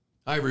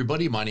Hi,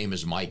 everybody. My name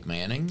is Mike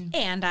Manning.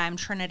 And I'm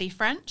Trinity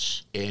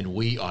French. And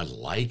I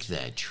like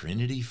that,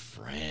 Trinity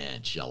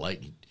French. You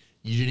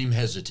didn't even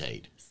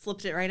hesitate.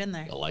 Slipped it right in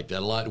there. I like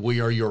that a lot.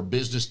 We are your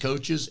business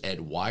coaches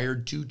at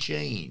Wired to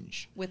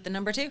Change. With the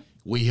number 2.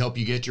 We help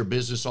you get your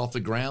business off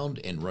the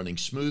ground and running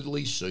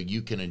smoothly so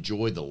you can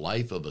enjoy the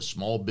life of a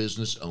small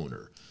business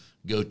owner.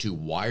 Go to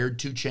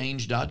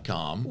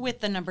wiredtochange.com. With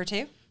the number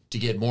 2. To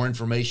get more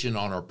information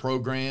on our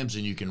programs,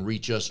 and you can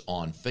reach us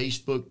on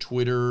Facebook,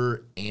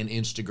 Twitter, and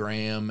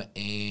Instagram,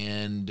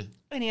 and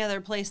any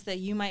other place that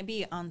you might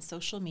be on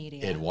social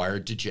media. At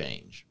Wired to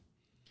Change.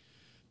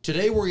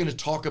 Today we're going to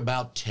talk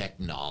about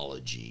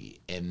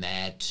technology, and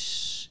that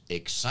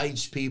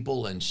excites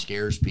people and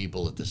scares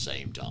people at the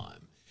same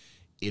time.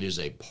 It is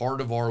a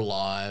part of our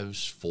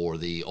lives. For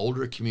the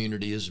older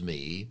community as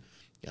me,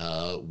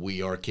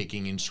 we are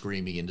kicking and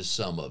screaming into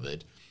some of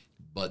it.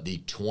 But the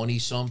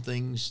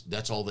 20-somethings,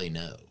 that's all they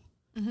know.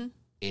 Mm-hmm.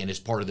 And it's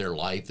part of their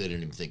life. They don't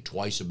even think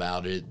twice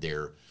about it.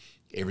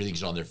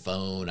 Everything's on their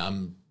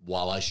phone.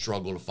 While I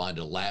struggle to find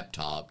a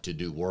laptop to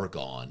do work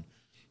on,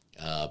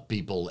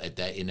 people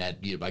in that,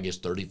 I guess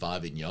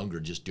 35 and younger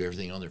just do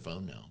everything on their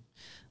phone now.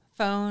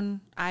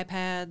 Phone,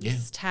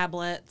 iPads,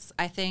 tablets.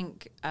 I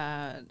think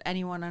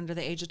anyone under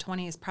the age of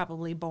 20 is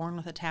probably born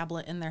with a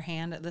tablet in their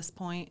hand at this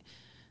point.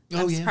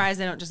 I'm surprised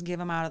they don't just give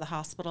them out of the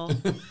hospital.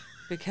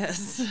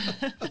 Because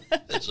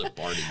that's a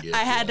party gift. I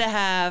had to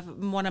have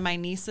one of my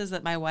nieces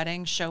at my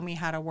wedding show me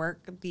how to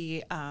work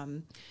we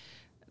bought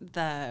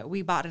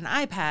an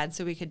iPad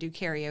so we could do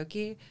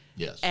karaoke.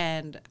 Yes.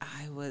 And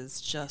I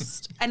was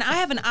just, and I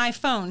have an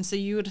iPhone, so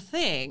you would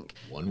think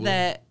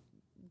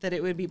that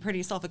it would be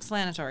pretty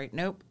self-explanatory.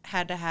 Nope.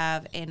 Had to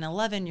have an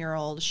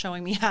 11-year-old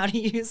showing me how to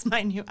use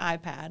my new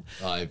iPad.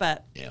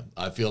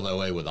 I feel that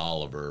way with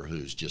Oliver,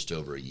 who's just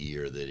over a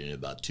year, that in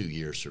about 2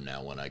 years from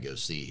now when I go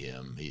see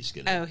him, he's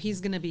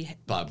going to be...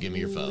 Bob, give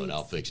me your phone.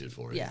 I'll fix it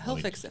for you. Yeah, he'll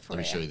fix it for you.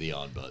 Let me show you the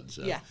on button.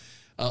 So. Yeah.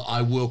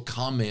 I will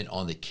comment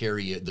on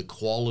the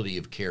quality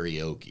of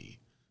karaoke.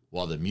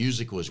 While the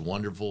music was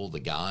wonderful, the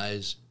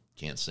guys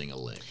can't sing a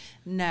lick.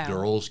 No.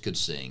 Girls could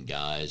sing.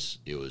 Guys,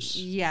 it was...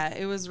 Yeah,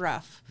 it was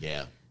rough.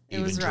 Yeah.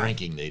 Even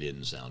drinking, they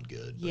didn't sound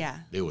good. Yeah.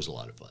 It was a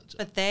lot of fun. So.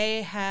 But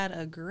they had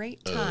a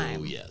great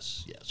time. Oh,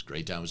 yes.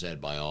 Great time was had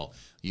by all.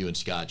 You and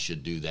Scott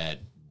should do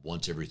that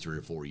once every 3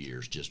 or 4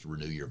 years. Just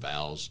renew your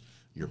vows.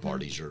 Your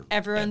parties are...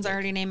 Everyone's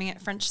already naming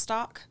it French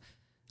Stock.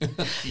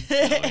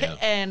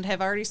 And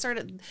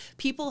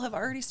people have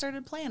already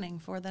started planning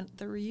for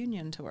the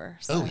reunion tour.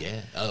 So.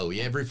 Oh,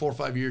 yeah. Every 4 or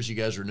 5 years, you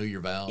guys renew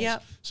your vows.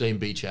 Yep. Same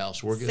beach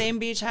house. We're good. Same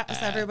beach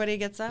house. Everybody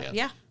gets up.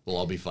 Yeah. Well,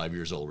 I'll be 5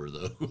 years older,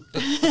 though.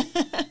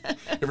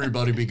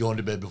 Everybody be going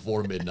to bed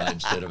before midnight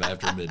instead of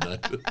after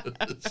midnight.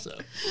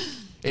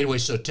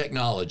 So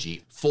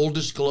technology. Full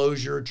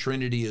disclosure,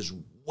 Trinity is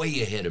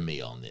way ahead of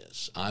me on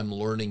this. I'm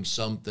learning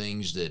some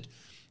things that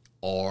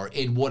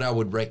and what I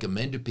would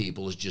recommend to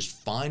people is just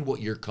find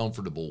what you're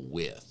comfortable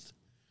with.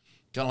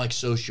 Kind of like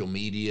social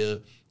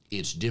media,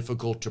 it's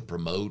difficult to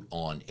promote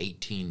on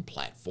 18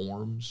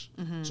 platforms.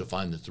 Mm-hmm. So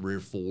find the 3 or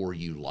 4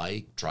 you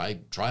like. Try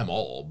them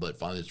all, but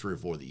find the 3 or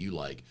 4 that you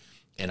like.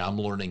 And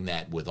I'm learning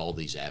that with all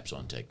these apps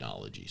on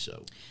technology.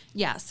 So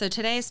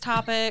today's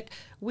topic,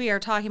 we are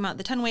talking about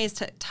the 10 ways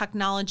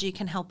technology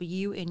can help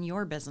you in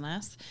your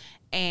business.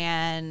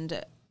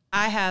 And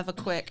I have a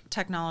quick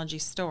technology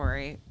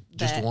story.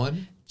 Just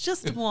one?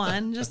 Just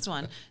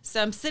one.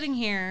 So I'm sitting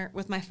here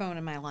with my phone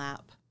in my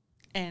lap.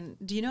 And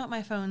do you know what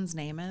my phone's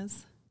name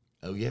is?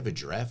 Oh, you have a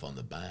giraffe on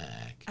the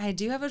back. I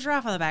do have a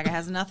giraffe on the back. It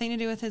has nothing to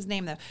do with his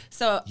name, though.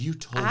 So you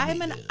told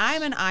me this.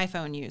 I'm an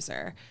iPhone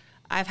user.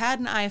 I've had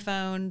an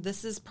iPhone.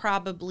 This is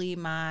probably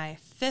my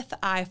 5th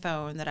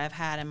iPhone that I've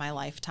had in my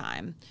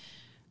lifetime.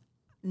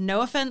 No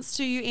offense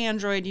to you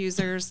Android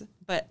users,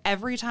 but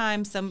every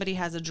time somebody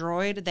has a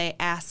Droid, they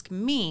ask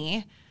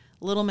me,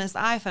 Little Miss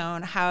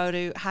iPhone, how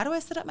do I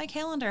set up my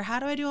calendar? How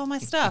do I do all my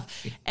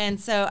stuff? And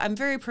so I'm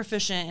very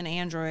proficient in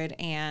Android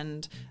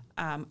and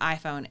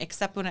iPhone,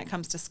 except when it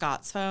comes to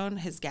Scott's phone,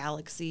 his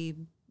Galaxy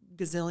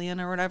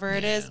Gazillion or whatever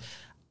it is.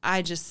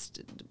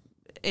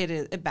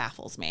 It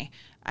baffles me.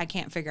 I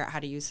can't figure out how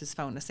to use his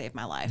phone to save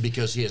my life.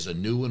 Because he has a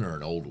new one or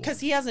an old one? Because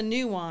he has a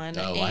new one.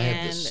 Oh, I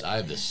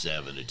have the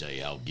 7 to tell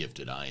you how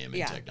gifted I am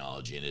in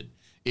technology, and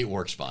it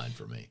works fine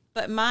for me.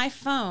 But my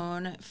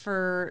phone,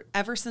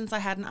 ever since I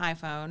had an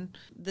iPhone,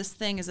 this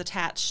thing is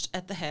attached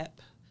at the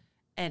hip,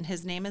 and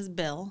his name is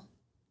Bill,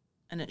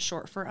 and it's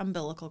short for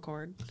umbilical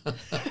cord.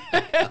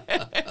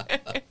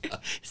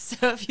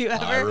 So if you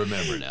ever... I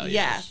remember now,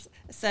 yes.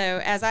 So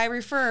as I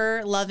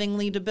refer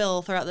lovingly to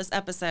Bill throughout this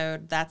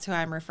episode, that's who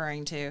I'm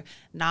referring to,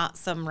 not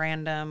some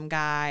random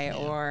guy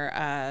or,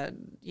 I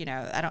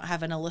don't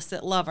have an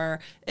illicit lover.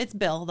 It's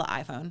Bill, the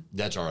iPhone.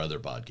 That's our other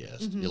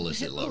podcast,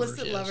 Illicit Lovers.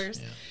 Illicit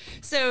Lovers. Yeah.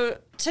 So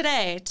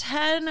today,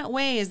 10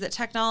 ways that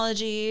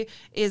technology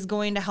is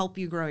going to help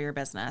you grow your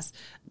business.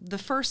 The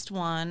first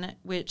one,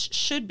 which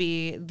should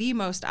be the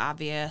most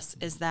obvious,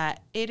 is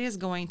that it is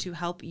going to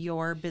help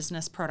your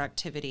business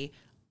productivity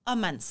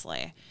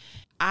immensely.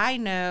 I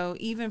know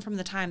even from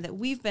the time that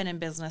we've been in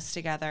business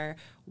together,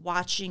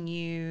 watching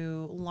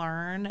you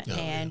learn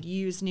and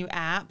use new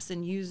apps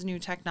and use new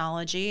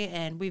technology.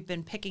 And we've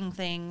been picking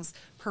things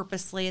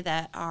purposely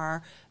that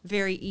are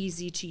very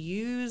easy to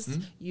use,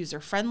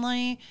 user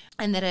friendly,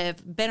 and that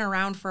have been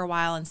around for a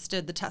while and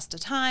stood the test of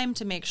time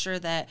to make sure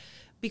that,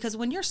 because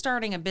when you're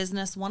starting a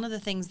business, one of the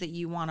things that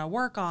you want to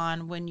work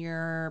on when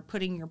you're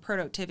putting your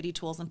productivity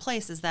tools in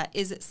place is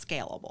it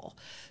scalable?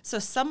 So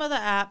some of the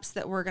apps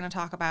that we're going to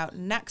talk about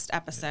next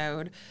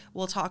episode,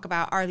 we'll talk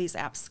about, are these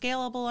apps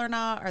scalable or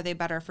not? Are they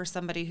better for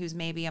somebody who's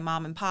maybe a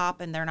mom and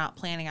pop and they're not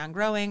planning on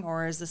growing?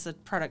 Or is this a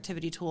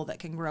productivity tool that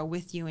can grow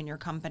with you and your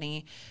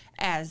company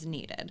as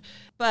needed?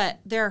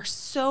 But there are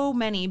so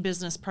many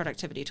business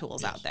productivity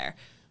tools out there.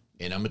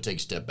 And I'm going to take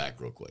a step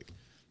back real quick.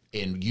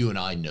 And you and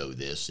I know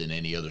this, and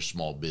any other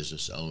small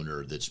business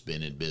owner that's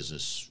been in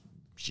business,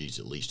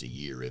 at least a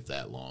year, if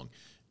that long.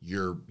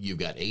 You've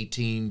got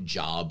 18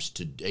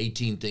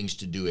 things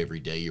to do every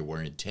day. You're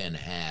wearing 10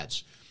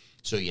 hats.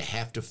 So you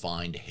have to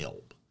find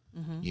help.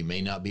 You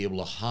may not be able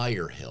to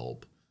hire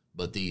help,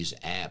 but these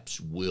apps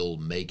will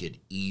make it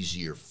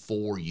easier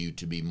for you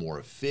to be more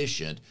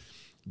efficient.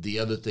 The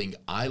other thing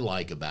I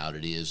like about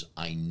it is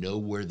I know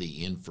where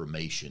the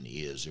information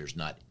is. There's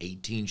not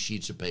 18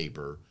 sheets of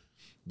paper.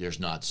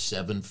 There's not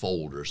 7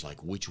 folders,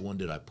 like which one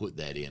did I put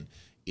that in?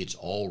 It's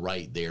all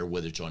right there,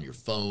 whether it's on your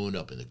phone,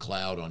 up in the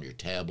cloud, on your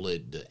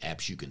tablet, the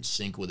apps you can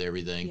sync with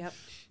everything. Yep.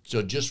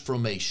 So just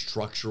from a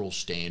structural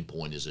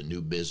standpoint, as a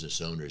new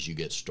business owner, as you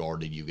get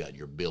started, you got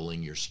your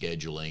billing, your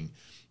scheduling,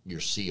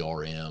 your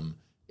CRM,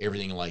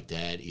 everything like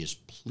that is,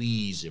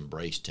 please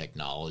embrace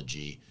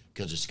technology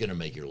because it's going to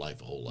make your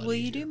life a whole lot easier. Will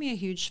you do me a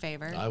huge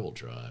favor? I will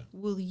try.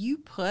 Will you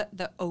put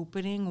the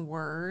opening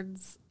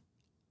words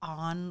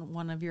on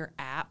one of your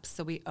apps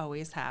so we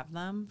always have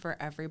them for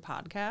every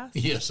podcast?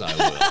 Yes, I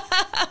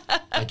will.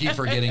 I keep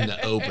forgetting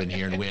to open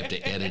here and we have to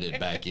edit it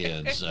back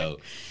in. So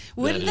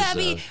wouldn't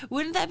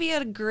that be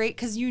a great,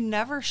 because you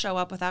never show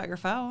up without your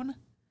phone.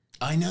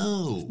 I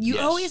know. You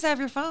always have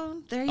your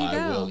phone. There you go.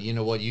 I will. You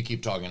know what? You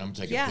keep talking. I'm going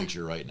to take a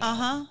picture right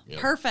now. Yep.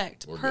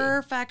 Perfect.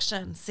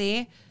 Perfection. Good.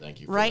 See?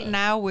 Thank you for right that.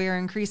 Now we're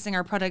increasing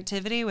our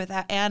productivity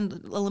and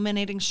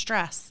eliminating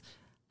stress.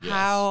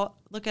 Yes.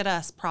 Look at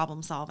us,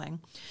 problem solving.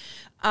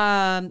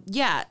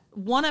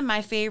 One of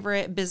my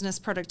favorite business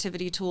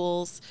productivity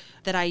tools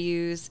that I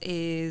use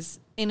is,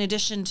 in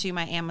addition to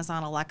my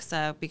Amazon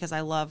Alexa, because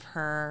I love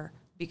her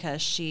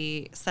because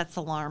she sets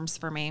alarms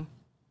for me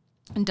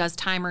and does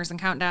timers and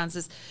countdowns,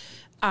 is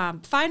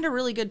find a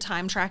really good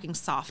time tracking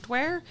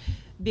software,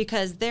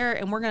 because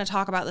and we're going to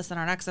talk about this in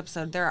our next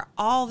episode, there are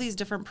all these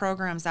different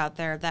programs out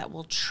there that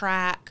will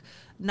track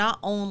not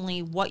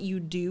only what you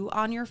do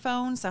on your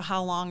phone, so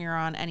how long you're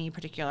on any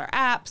particular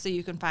app, so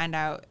you can find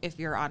out if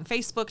you're on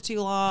Facebook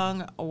too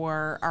long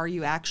or are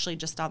you actually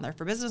just on there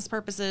for business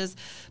purposes,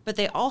 but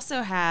they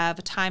also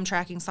have time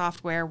tracking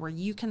software where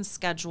you can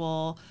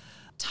schedule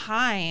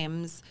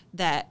times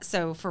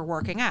so for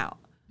working out.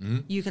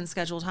 You can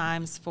schedule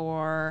times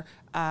for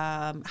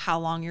how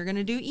long you're going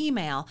to do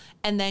email.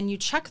 And then you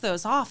check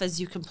those off as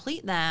you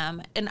complete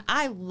them. And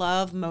I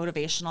love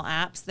motivational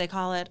apps. They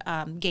call it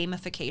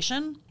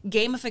gamification.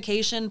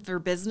 Gamification for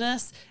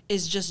business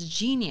is just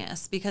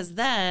genius, because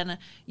then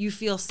you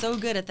feel so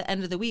good at the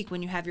end of the week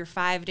when you have your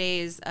 5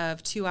 days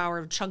of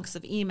 2-hour chunks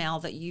of email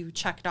that you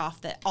checked off,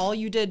 that all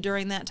you did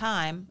during that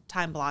time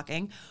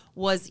blocking,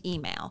 was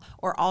email,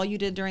 or all you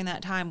did during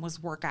that time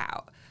was work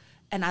out.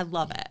 And I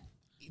love it.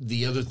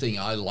 The other thing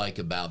I like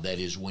about that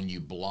is when you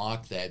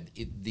block that,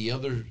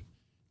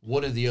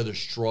 one of the other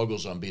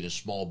struggles on being a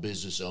small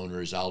business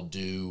owner is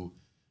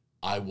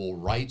I will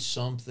write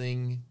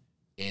something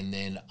and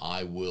then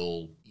I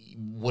will,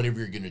 whatever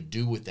you're going to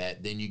do with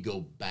that, then you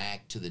go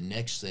back to the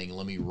next thing.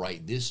 Let me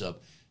write this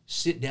up.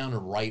 Sit down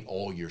and write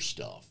all your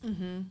stuff.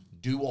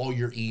 Do all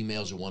your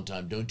emails at one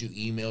time. Don't do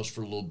emails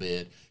for a little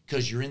bit,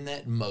 because you're in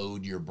that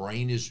mode. Your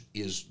brain is,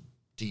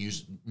 to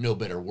use no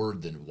better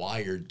word than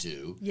wired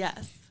to.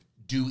 Yes.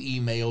 Do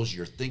emails,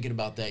 you're thinking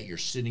about that, you're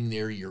sitting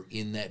there, you're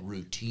in that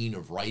routine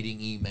of writing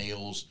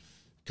emails,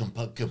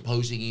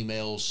 composing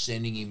emails,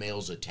 sending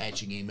emails,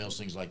 attaching emails,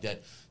 things like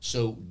that.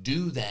 So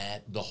do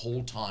that the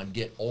whole time,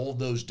 get all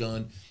those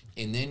done,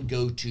 and then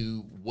go to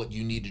what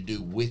you need to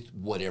do with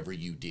whatever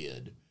you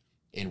did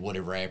and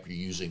whatever app you're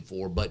using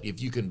for. But if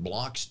you can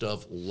block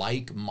stuff,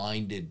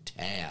 like-minded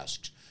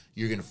tasks,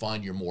 you're going to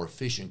find you're more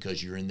efficient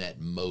because you're in that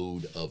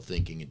mode of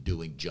thinking and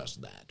doing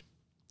just that.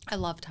 I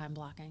love time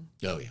blocking.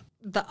 Oh, yeah.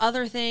 The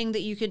other thing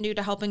that you can do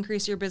to help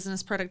increase your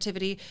business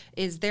productivity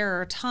is there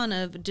are a ton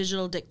of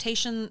digital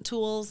dictation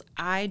tools.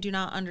 I do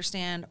not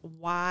understand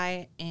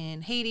why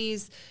in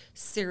Hades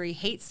Siri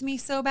hates me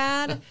so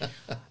bad.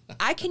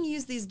 I can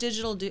use these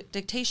digital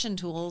dictation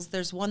tools.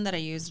 There's one that I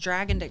use,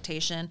 Dragon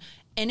Dictation,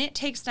 and it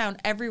takes down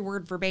every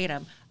word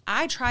verbatim.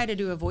 I try to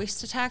do a voice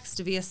to text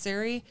via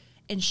Siri,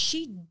 and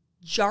she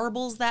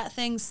jarbles that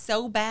thing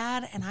so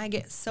bad, and I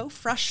get so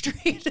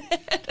frustrated.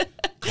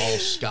 Call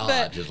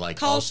Scott. Just like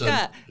call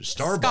Scott.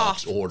 Starbucks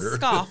Scoff. order.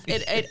 Scoff.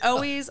 It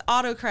always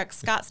autocorrects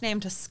Scott's name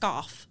to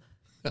Scoff.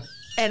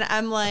 And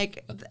I'm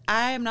like,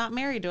 I am not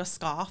married to a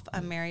scoff.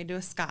 I'm married to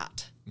a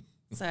Scott.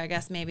 So I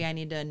guess maybe I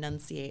need to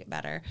enunciate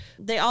better.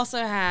 They also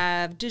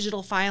have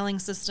digital filing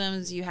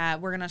systems. We're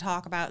going to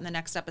talk about in the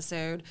next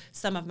episode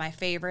some of my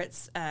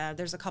favorites.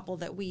 There's a couple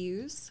that we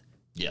use.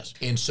 Yes.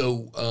 And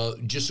so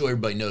just so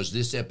everybody knows,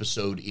 this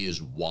episode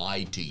is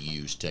why to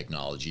use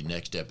technology.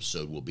 Next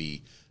episode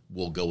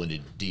we'll go into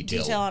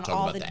detail on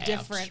all about the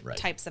different apps,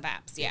 types of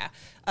apps. Yeah.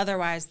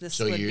 Otherwise, this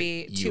would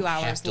be 2 hours long.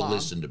 You have to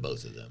listen to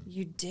both of them.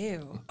 You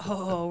do.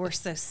 Oh, we're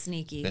so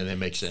sneaky. And that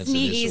makes sense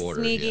Sneaky, in this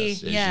order, sneaky,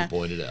 yes, as yeah. you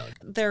pointed out.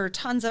 There are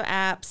tons of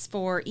apps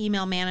for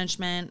email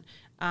management,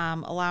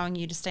 allowing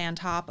you to stay on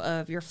top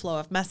of your flow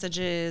of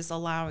messages,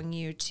 allowing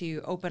you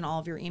to open all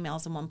of your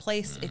emails in one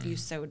place if you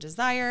so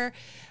desire.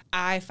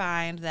 I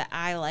find that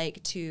I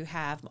like to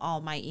have all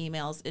my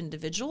emails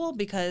individual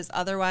because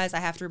otherwise I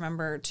have to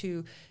remember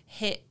to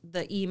hit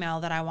the email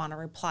that I want to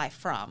reply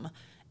from,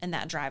 and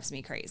that drives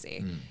me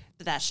crazy.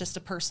 But that's just a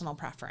personal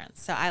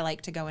preference. So I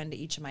like to go into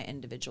each of my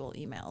individual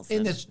emails.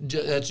 And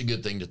that's a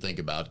good thing to think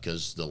about,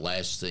 because the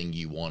last thing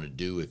you want to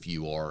do if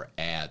you are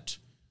at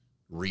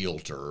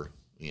Realtor,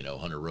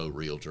 Hunter Road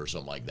Realtor or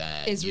something like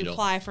that, is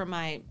reply from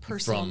my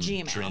personal from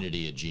Gmail.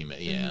 Trinity at Gmail.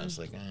 Yeah, it's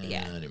like, I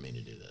didn't mean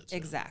to do that. So.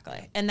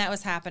 Exactly. And that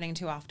was happening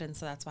too often,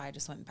 so that's why I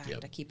just went back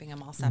to keeping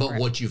them all separate. But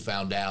what you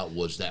found out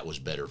was that was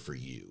better for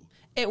you.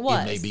 It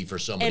was. It may be for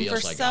somebody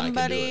else, like I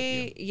can do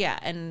it. Yeah,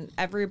 and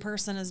every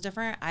person is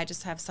different. I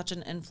just have such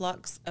an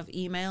influx of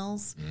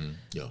emails.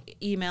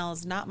 Email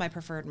is not my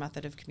preferred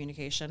method of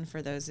communication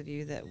for those of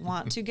you that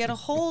want to get a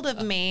hold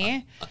of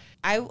me.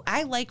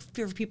 I like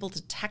for people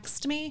to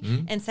text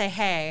me and say,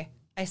 hey,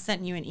 I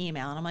sent you an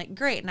email. And I'm like,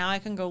 great, now I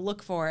can go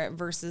look for it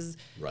versus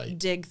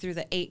dig through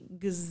the 8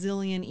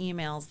 gazillion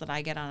emails that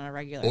I get on a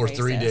regular basis.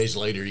 Or 3 days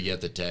later, you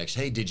get the text,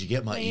 hey, did you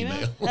get my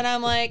email? And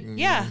I'm like,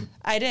 yeah,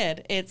 I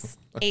did. It's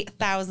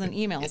 8,000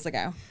 emails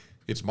ago.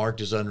 It's marked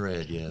as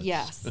unread, yes.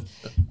 Yes.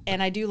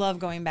 And I do love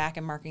going back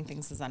and marking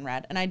things as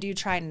unread. And I do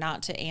try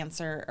not to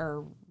answer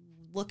or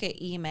look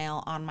at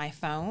email on my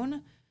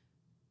phone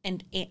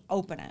and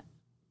open it.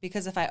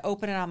 Because if I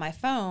open it on my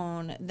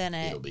phone, then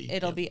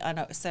it'll be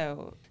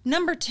so.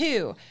 Number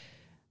 2,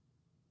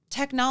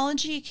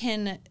 technology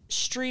can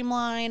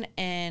streamline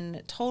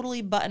and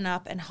totally button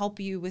up and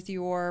help you with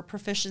your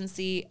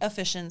proficiency,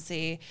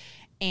 efficiency,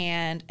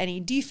 and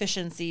any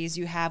deficiencies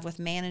you have with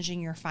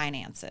managing your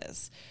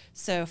finances.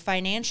 So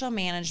financial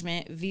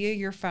management via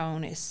your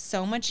phone is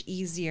so much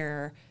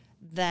easier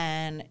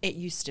than it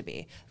used to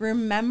be.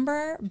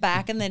 Remember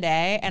back in the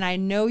day, and I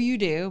know you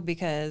do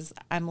because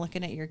I'm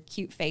looking at your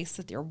cute face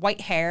with your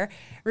white hair.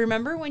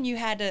 Remember when you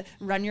had to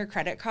run your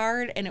credit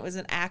card and it was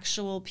an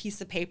actual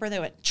piece of paper that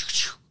went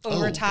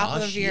over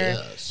top of your...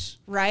 Yes.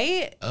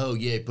 Right? Oh,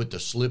 yeah, put the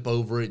slip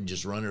over it and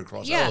just run it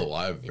across. Yeah. Oh,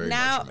 I very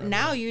now, much remember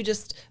Now that. you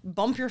just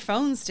bump your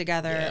phones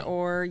together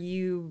or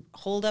you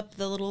hold up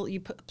the little,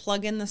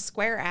 plug in the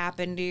Square app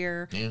into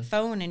your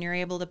phone and you're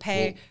able to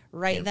pay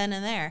then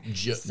and there.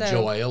 Joe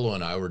Aiello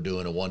and I were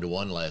doing a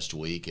one-to-one last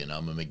week, and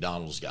I'm a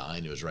McDonald's guy,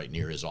 and it was right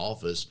near his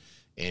office.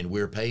 And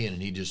we were paying,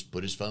 and he just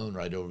put his phone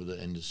right over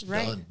and just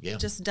done. Yeah.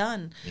 Just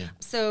done. Yeah.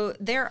 So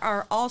there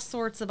are all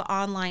sorts of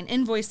online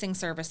invoicing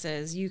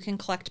services. You can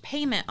collect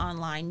payment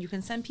online. You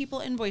can send people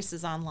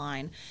invoices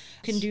online.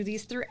 You can do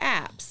these through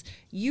apps.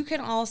 You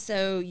can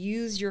also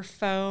use your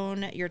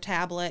phone, your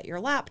tablet, your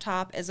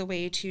laptop as a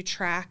way to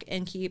track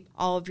and keep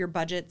all of your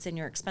budgets and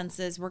your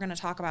expenses. We're going to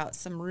talk about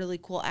some really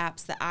cool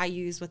apps that I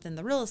use within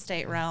the real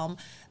estate realm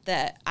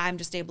that I'm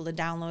just able to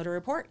download a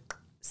report,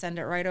 send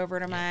it right over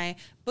to my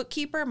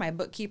bookkeeper. My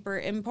bookkeeper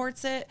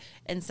imports it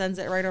and sends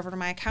it right over to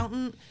my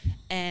accountant.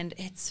 And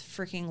it's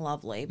freaking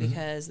lovely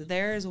because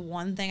there's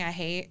one thing I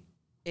hate.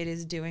 It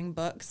is doing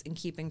books and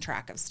keeping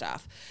track of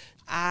stuff.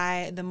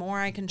 The more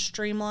I can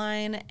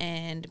streamline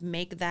and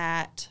make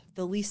that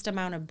the least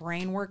amount of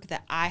brain work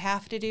that I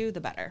have to do, the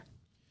better.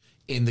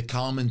 And the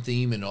common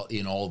theme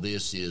in all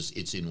this is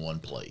it's in one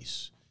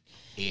place.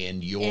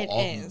 And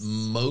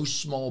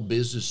most small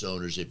business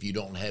owners, if you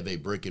don't have a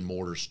brick and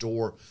mortar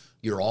store,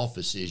 your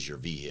office is your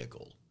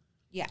vehicle.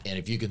 Yeah. And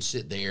if you can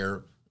sit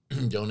there,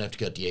 don't have to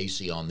cut the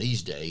AC on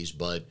these days,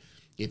 but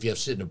if you have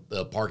to sit in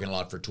a parking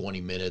lot for 20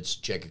 minutes,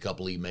 check a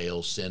couple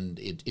emails, send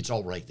it, it's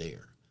all right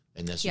there.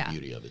 And that's the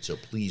beauty of it. So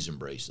please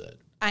embrace that.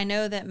 I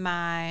know that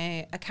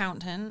my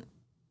accountant,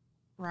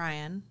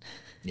 Ryan,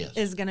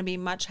 is going to be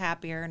much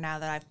happier now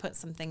that I've put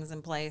some things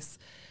in place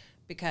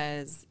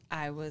because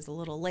I was a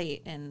little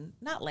late and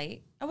not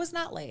late. I was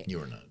not late. You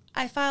were not.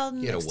 I filed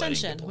an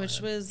extension,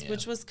 which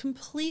was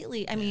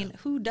completely, I mean,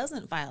 who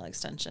doesn't file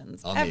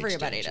extensions?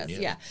 Everybody does.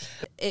 Yeah.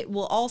 It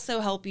will also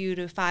help you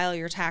to file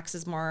your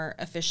taxes more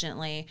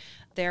efficiently.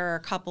 There are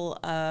a couple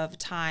of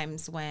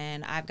times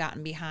when I've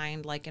gotten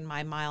behind, like in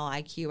my Mile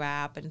IQ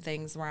app and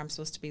things where I'm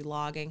supposed to be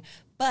logging,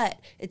 but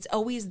it's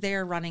always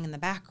there running in the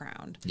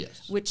background.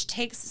 Yes. Which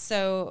takes,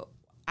 so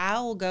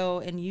I'll go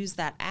and use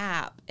that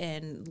app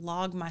and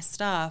log my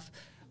stuff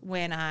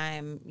when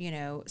I'm,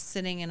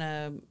 sitting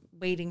in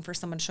waiting for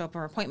someone to show up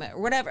for an appointment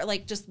or whatever,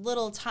 like just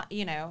little,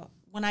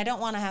 when I don't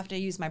want to have to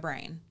use my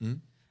brain.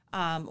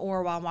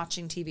 or while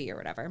watching TV or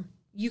whatever.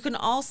 You can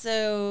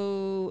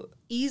also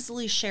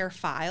easily share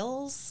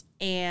files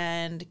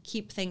and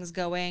keep things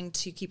going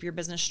to keep your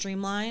business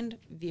streamlined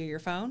via your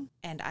phone.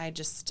 And I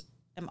just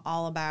am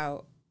all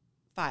about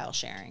file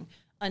sharing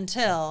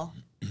until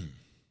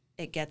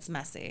it gets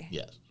messy.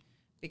 Yes.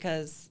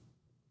 Because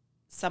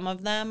some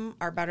of them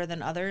are better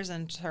than others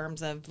in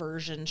terms of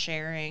version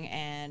sharing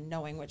and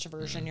knowing which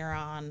version you're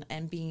on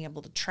and being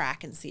able to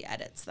track and see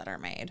edits that are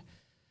made.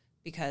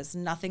 Because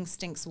nothing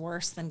stinks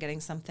worse than getting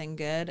something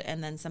good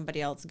and then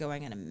somebody else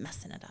going in and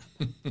messing it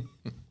up.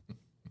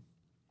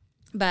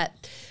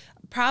 But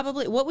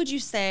probably, what would you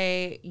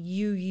say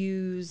you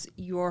use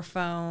your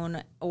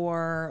phone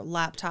or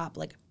laptop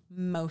like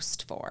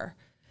most for?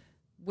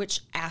 Which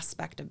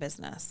aspect of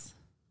business?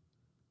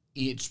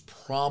 It's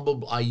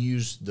probably, I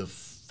use the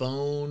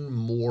phone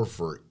more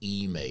for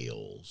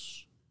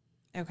emails.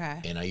 Okay.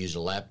 And I use a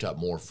laptop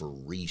more for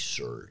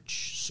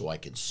research so I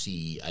can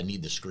see. I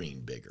need the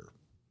screen bigger.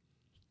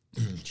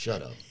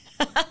 Shut up.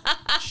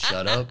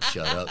 Shut up,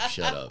 shut up,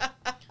 shut up.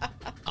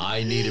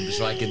 I need it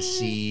so I can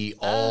see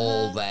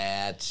all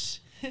that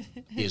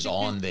is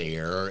on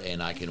there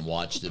and I can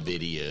watch the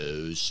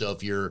videos. So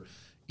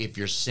if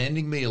you're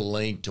sending me a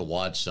link to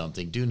watch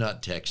something, do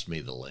not text me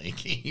the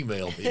link.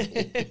 Email me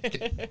the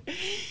link.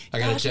 I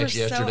got a text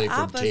yesterday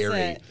from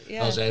Terry.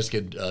 Yeah. I was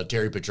asking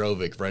Terry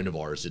Petrovic, friend of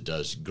ours that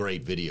does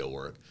great video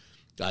work.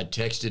 I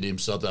texted him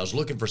something. I was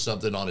looking for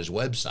something on his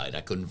website.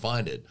 I couldn't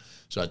find it.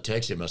 So I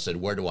texted him. I said,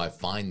 where do I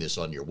find this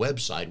on your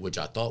website? Which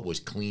I thought was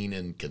clean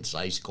and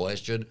concise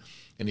question.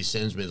 And he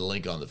sends me the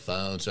link on the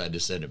phone. So I had to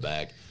send it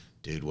back.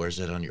 Dude, where's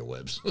that on your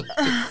website?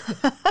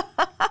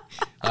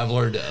 I've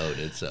learned to own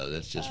it, so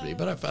that's just me.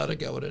 But I found I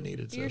got what I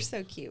needed. You're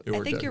so cute. I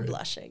think you're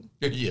blushing.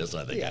 Yes,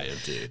 I think I am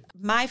too.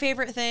 My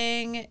favorite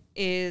thing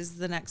is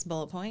the next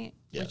bullet point,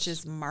 which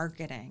is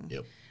marketing.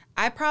 Yep.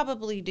 I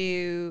probably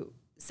do.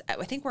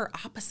 I think we're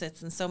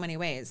opposites in so many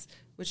ways,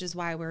 which is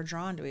why we're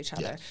drawn to each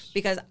other. Yes.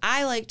 Because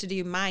I like to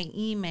do my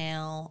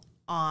email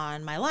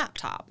on my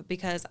laptop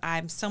because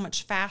I'm so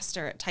much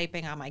faster at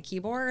typing on my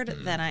keyboard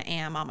than I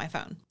am on my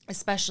phone,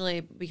 especially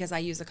because I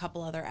use a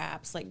couple other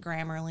apps like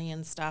Grammarly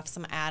and stuff,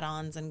 some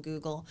add-ons in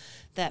Google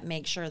that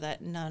make sure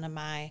that none of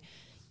my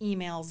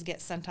emails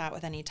get sent out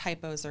with any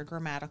typos or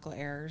grammatical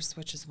errors,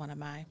 which is one of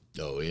my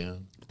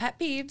pet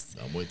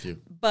peeves. I'm with you.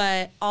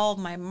 But all of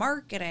my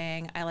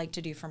marketing I like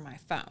to do from my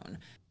phone.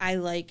 I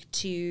like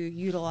to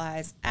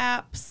utilize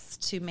apps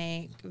to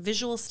make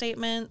visual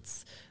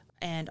statements,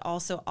 and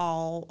also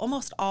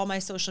almost all my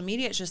social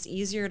media. It's just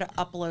easier to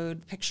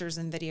upload pictures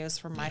and videos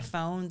from my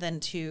phone than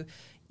to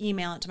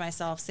email it to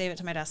myself, save it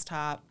to my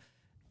desktop.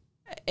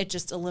 It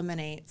just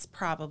eliminates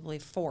probably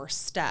 4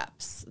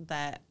 steps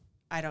that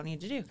I don't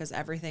need to do because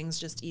everything's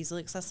just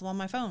easily accessible on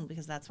my phone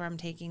because that's where I'm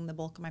taking the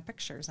bulk of my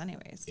pictures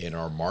anyways. And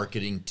our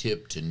marketing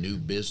tip to new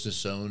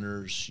business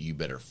owners, you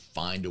better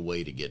find a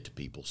way to get to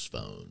people's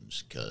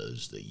phones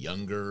because the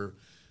younger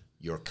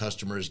your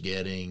customer's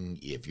getting,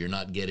 if you're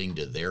not getting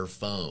to their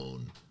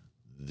phone,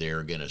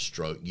 they're going to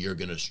struggle. You're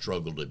going to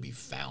struggle to be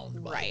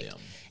found by them.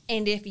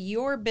 And if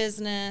your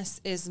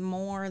business is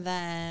more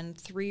than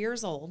 3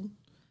 years old,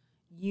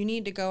 you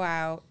need to go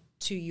out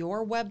to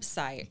your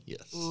website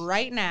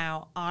right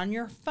now on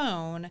your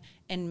phone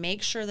and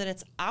make sure that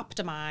it's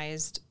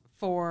optimized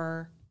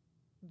for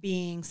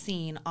being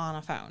seen on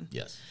a phone.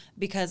 Yes.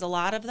 Because a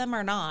lot of them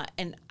are not.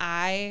 And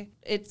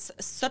it's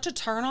such a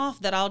turnoff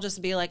that I'll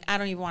just be like, I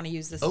don't even want to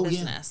use this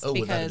business.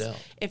 Because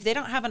if they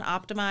don't have an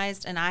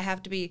optimized and I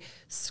have to be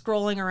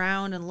scrolling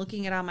around and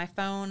looking at it on my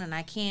phone and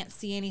I can't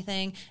see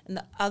anything.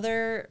 And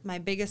my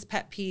biggest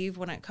pet peeve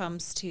when it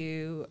comes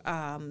to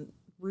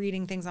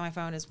reading things on my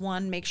phone is,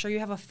 one, make sure you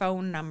have a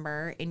phone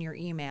number in your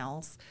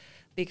emails.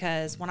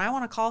 Because when I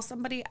want to call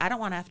somebody, I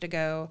don't want to have to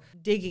go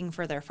digging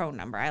for their phone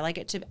number. I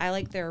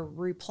like their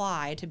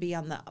reply to be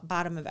on the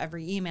bottom of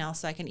every email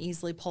so I can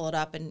easily pull it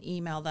up and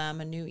email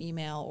them a new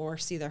email or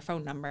see their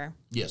phone number.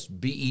 Yes,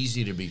 be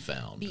easy to be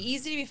found. Be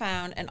easy to be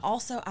found, and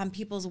also on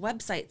people's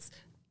websites.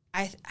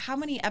 How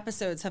many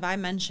episodes have I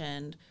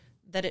mentioned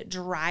that it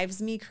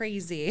drives me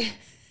crazy?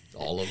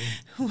 All of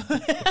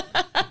them.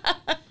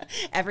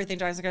 Everything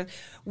drives me crazy.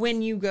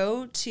 When you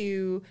go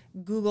to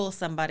Google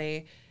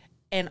somebody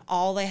and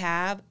all they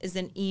have is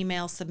an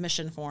email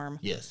submission form.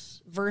 Yes.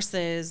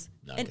 Versus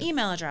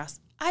email address.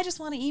 I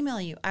just want to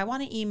email you. I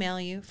want to email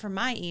you from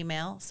my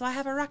email so I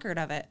have a record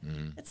of it.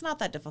 It's not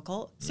that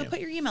difficult. So put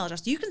your email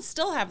address. You can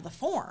still have the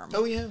form.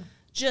 Oh, yeah.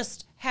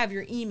 Just have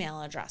your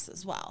email address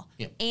as well.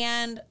 Yeah.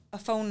 And a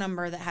phone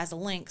number that has a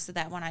link so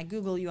that when I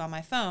Google you on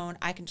my phone,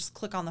 I can just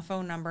click on the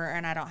phone number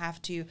and I don't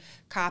have to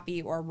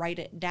copy or write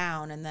it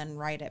down and then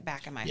write it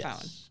back in my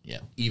phone. Yeah.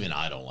 Even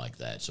I don't like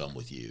that, so I'm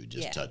with you.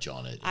 Just touch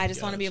on it. I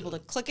just want to be able to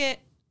click it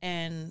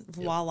and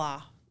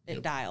voila,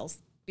 it dials.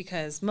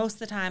 Because most of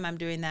the time I'm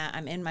doing that,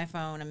 I'm in my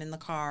phone, I'm in the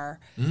car,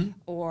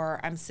 or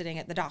I'm sitting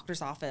at the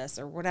doctor's office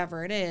or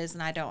whatever it is,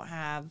 and I don't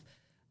have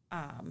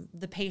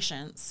the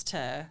patience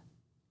to...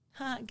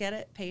 get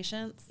it?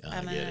 Patience?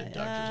 I get it.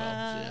 Doctor's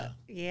office,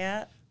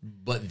 Yeah.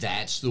 But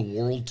that's the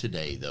world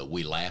today, though.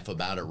 We laugh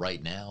about it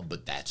right now,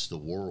 but that's the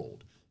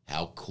world.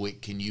 How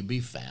quick can you be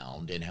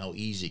found, and how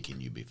easy can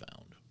you be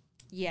found?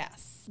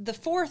 Yes. The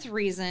fourth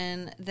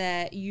reason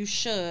that you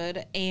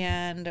should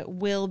and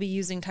will be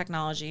using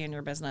technology in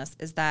your business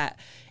is that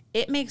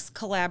it makes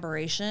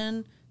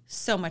collaboration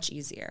so much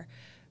easier.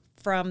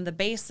 From the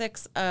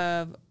basics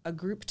of a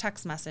group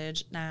text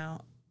message.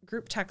 Now,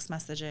 group text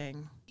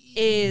messaging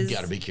is... You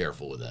got to be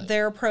careful with that.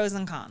 There are pros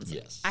and cons.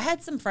 Yes. I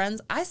had some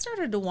friends. I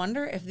started to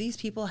wonder if these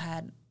people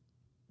had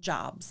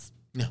jobs.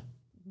 No.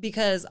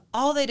 Because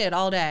all they did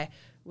all day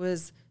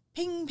was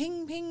ping,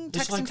 ping, ping, It's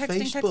texting, like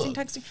texting, Facebook.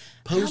 texting.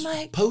 And I'm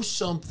like, Post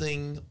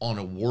something on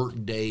a work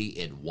day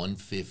at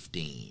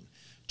 1:15.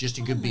 Just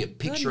it could be a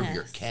picture of your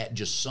goodness. cat,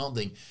 just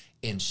something,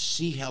 and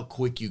see how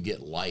quick you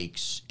get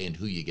likes and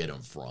who you get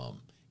them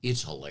from.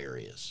 It's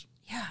hilarious.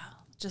 yeah,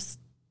 just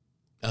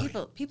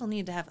Oh, people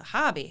need to have a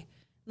hobby.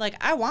 Like,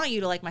 I want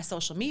you to like my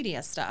social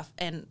media stuff,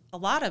 and a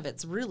lot of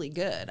it's really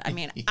good. I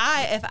mean,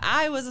 if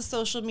I was a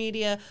social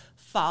media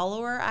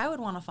follower, I would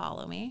want to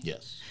follow me.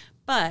 Yes.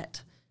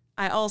 But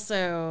I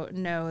also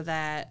know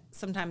that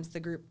sometimes the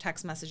group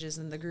text messages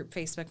and the group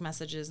Facebook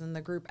messages and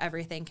the group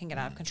everything can get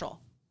out of control.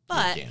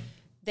 But can.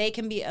 they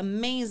can be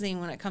amazing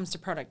when it comes to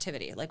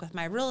productivity. Like with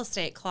my real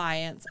estate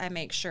clients, I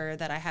make sure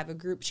that I have a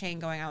group chain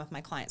going on with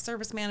my client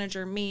service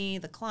manager, me,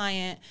 the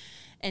client,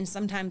 and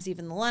sometimes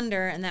even the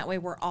lender, and that way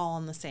we're all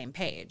on the same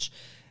page.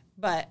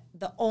 But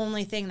the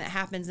only thing that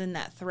happens in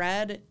that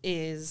thread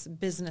is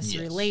business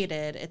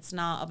related. It's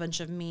not a bunch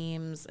of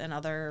memes and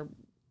other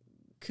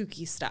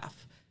kooky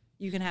stuff.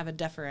 You can have a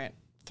different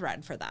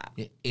thread for that.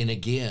 And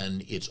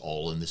again, it's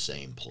all in the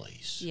same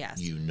place. Yes.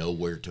 You know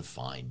where to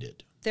find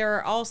it. There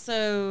are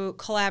also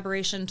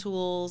collaboration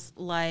tools,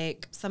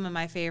 like some of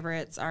my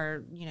favorites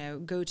are,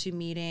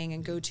 GoToMeeting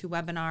and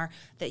GoToWebinar,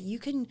 that you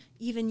can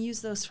even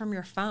use those from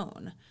your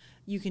phone.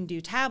 You can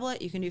do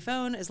tablet, you can do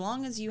phone. As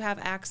long as you have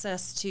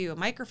access to a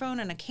microphone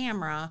and a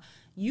camera,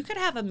 you could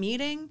have a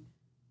meeting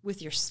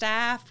with your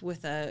staff,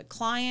 with a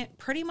client,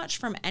 pretty much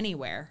from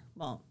anywhere.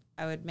 Well,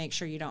 I would make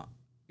sure you're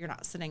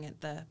not sitting at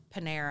the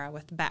Panera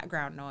with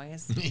background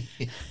noise.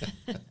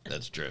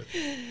 That's true.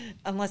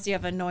 Unless you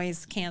have a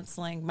noise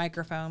canceling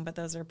microphone, but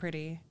those are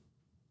pretty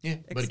But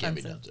it can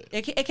be expensive. done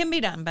too. It can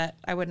be done, but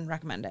I wouldn't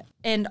recommend it.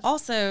 And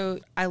also,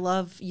 I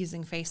love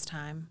using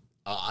FaceTime.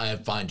 I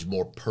find it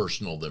more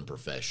personal than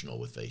professional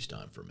with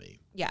FaceTime for me.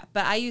 Yeah,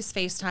 but I use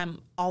FaceTime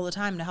all the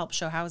time to help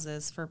show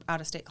houses for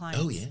out-of-state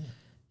clients. Oh, yeah.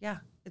 Yeah,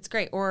 it's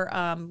great. Or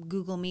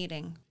Google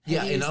Meeting. Have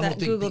Yeah, you and used I that don't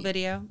think Google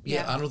video.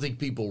 Yeah, I don't think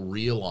people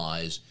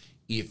realize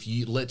if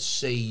you, let's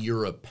say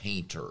you're a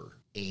painter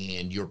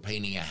and you're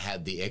painting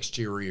the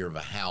exterior of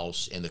a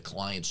house and the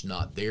client's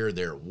not there,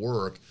 they're at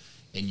work,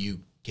 and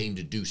you came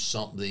to do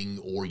something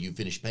or you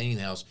finished painting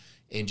the house,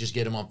 and just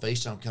get them on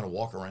FaceTime, kind of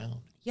walk around.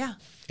 Yeah.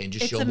 And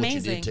just It's show them what you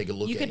amazing. did, take a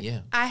look at it.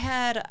 Yeah. I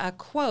had a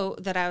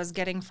quote that I was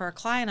getting for a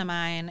client of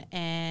mine,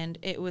 and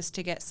it was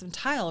to get some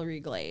tile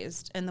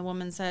reglazed. And the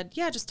woman said,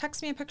 yeah, just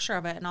text me a picture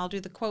of it and I'll do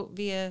the quote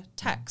via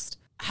text.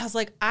 I was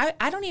like,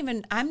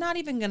 I'm not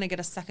even going to get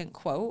a second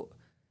quote.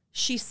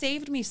 She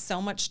saved me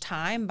so much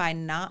time by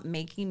not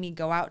making me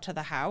go out to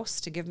the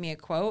house to give me a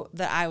quote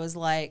that I was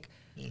like,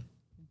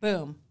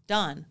 boom,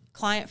 done.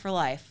 Client for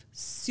life.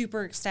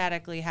 Super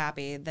ecstatically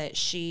happy that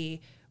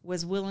she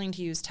was willing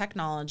to use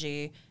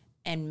technology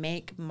and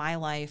make my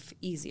life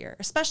easier,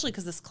 especially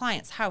because this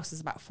client's house is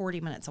about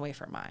 40 minutes away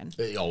from mine.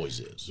 It always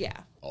is. Yeah.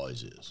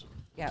 Always is.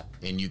 Yep.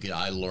 And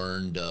I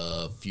learned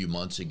a few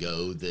months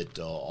ago that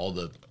all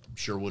the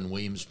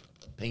Sherwin-Williams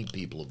paint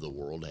people of the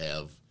world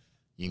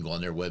you can go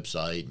on their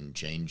website and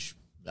change.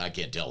 I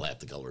can't tell half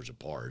the colors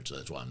apart, so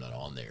that's why I'm not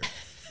on there.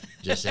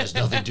 Just has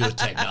nothing to do with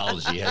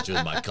technology. It has to do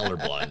with my color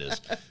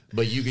blindness.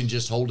 But you can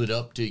just hold it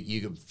up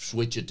you can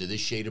switch it to this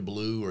shade of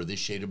blue or this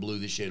shade of blue,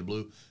 this shade of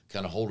blue.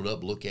 Kind of hold it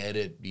up, look at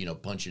it,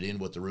 punch it in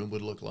what the room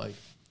would look like.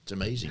 It's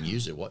amazing.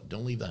 Use it.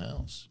 Don't leave the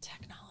house.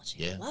 Technology.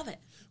 Yeah. Love it.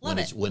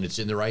 When it's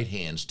in the right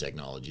hands,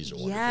 technology is a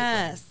wonderful thing.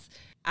 Yes.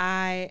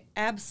 I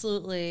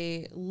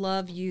absolutely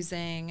love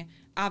using,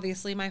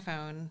 obviously, my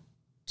phone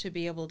to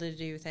be able to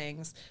do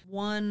things.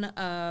 One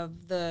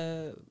of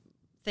the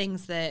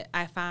things that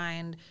I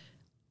find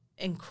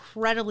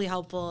incredibly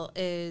helpful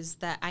is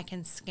that I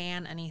can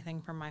scan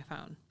anything from my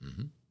phone.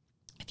 Mm-hmm.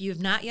 If you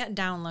have not yet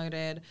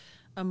downloaded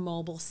a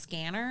mobile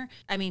scanner,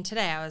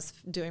 today I was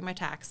doing my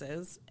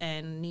taxes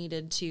and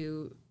needed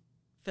to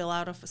fill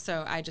out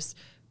so I just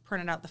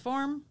printed out the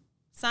form,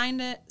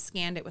 signed it,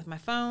 scanned it with my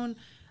phone.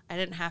 I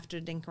didn't have to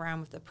dink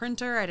around with the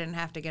printer. I didn't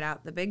have to get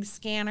out the big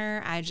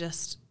scanner.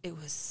 It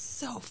was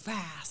so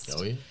fast.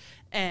 Oh, yeah.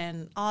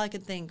 And all I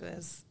could think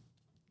was,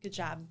 good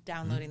job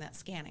downloading that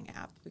scanning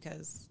app,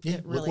 because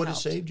it really look what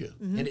helped. it saved you.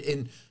 Mm-hmm.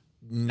 And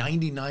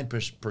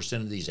 99%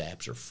 of these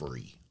apps are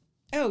free.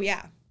 Oh,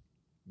 yeah.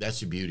 That's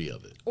the beauty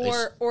of it.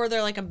 Or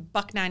they're like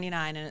 $1.99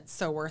 and it's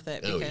so worth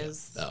it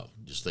because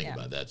just think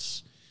about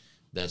it.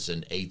 That's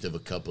an eighth of a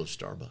cup of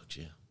Starbucks,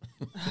 yeah.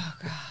 Oh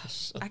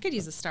gosh. I could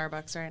use a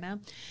Starbucks right now.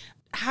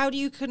 how do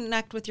you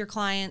connect with your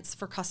clients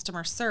for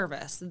customer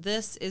service?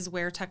 This is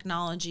where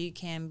technology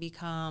can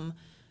become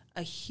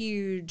a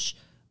huge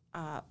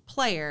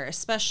player,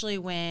 especially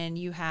when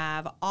you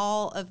have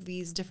all of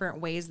these different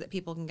ways that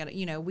people can get it.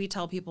 You know, we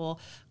tell people,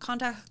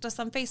 contact us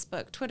on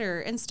Facebook,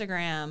 Twitter,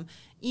 Instagram,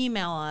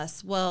 email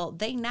us. Well,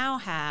 they now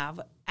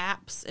have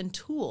apps and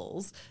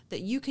tools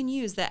that you can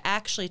use that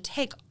actually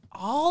take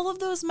all of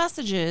those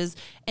messages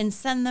and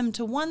send them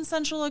to one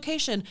central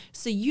location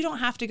so you don't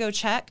have to go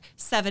check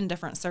 7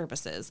 different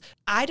services.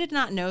 I did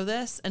not know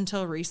this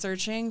until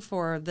researching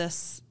for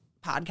this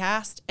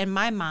podcast, and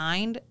my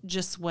mind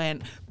just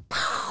went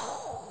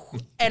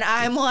and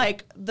I'm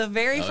like, the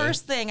very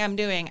first thing I'm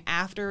doing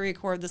after we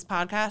record this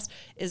podcast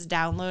is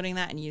downloading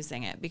that and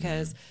using it,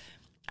 because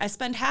I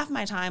spend half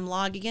my time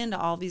logging into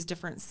all these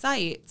different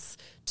sites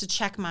to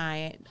check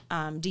my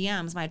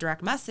DMs, my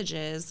direct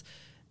messages,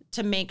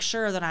 to make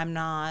sure that I'm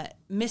not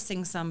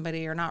missing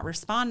somebody or not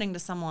responding to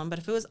someone. But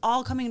if it was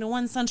all coming to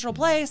one central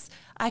place,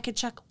 I could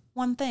check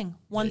one thing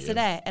once a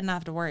day and not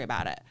have to worry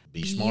about it.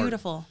 Be smart.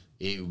 Beautiful.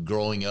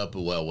 Growing up,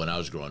 well, when I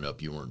was growing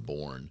up, you weren't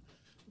born.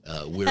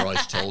 We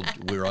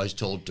were always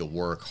told to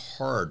work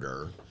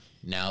harder.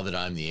 Now that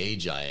I'm the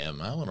age I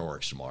am, I want to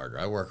work smarter.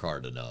 I work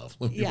hard enough.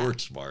 Let me work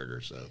smarter.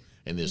 So,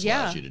 and this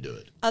allows you to do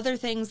it. Other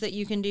things that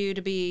you can do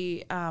to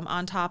be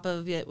on top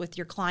of it with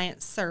your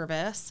client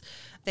service,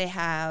 they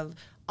have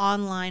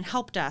online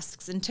help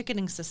desks and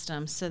ticketing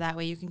systems, so that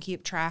way you can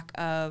keep track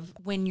of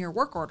when your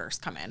work orders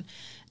come in.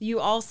 You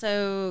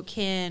also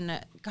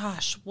can,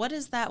 what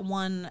is that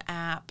one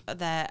app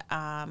that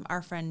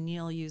our friend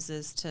Neil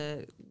uses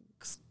to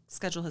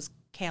schedule his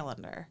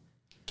calendar?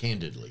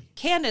 Candidly.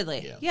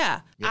 Yeah.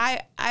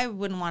 Yep. I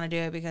wouldn't want to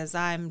do it because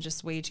I'm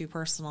just way too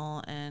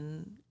personal,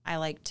 and I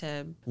like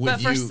to.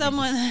 For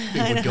someone,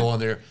 it would go on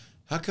there.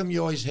 How come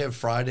you always have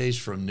Fridays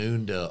from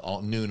noon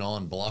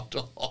on blocked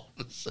off?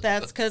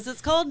 That's because it's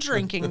called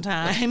drinking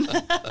time.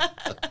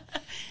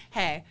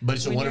 Hey. But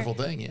it's a wonderful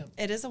thing, yeah.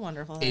 It is a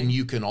wonderful thing. And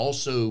you can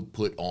also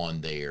put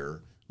on there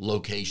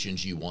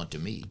locations you want to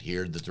meet.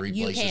 Here are the 3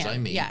 places I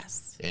meet.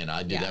 Yes. And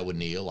I did that with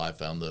Neil. I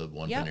found the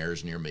one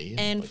Panera's near me.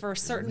 And for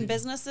certain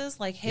businesses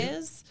like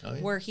his,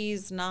 where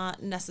he's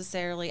not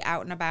necessarily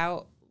out and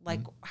about, like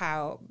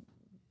how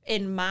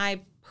in my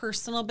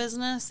personal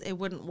business, it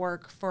wouldn't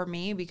work for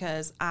me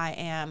because I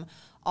am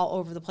all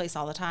over the place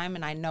all the time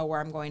and I know where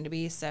I'm going to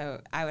be.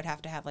 So I would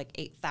have to have like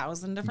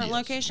 8,000 different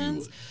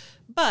locations.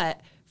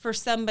 But for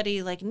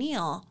somebody like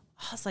Neil,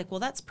 I was like, well,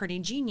 that's pretty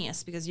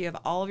genius because you have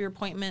all of your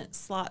appointment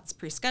slots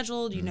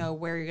pre-scheduled. You know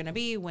where you're going to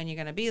be, when you're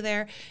going to be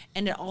there.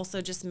 And it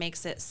also just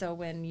makes it so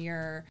when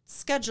you're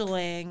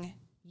scheduling,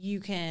 you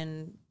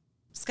can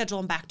schedule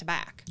them back to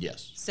back.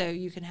 Yes. So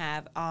you can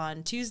have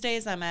on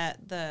Tuesdays, I'm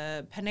at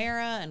the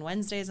Panera, and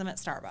Wednesdays, I'm at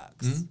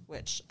Starbucks,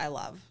 which I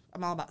love.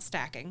 I'm all about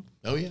stacking.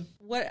 Oh, yeah.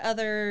 What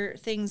other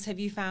things have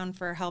you found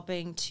for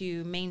helping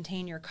to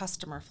maintain your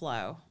customer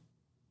flow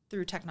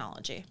through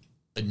technology?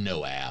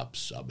 No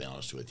apps, I'll be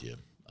honest with you.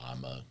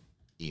 I'm a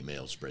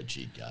email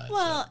spreadsheet guy.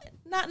 Well,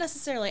 not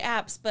necessarily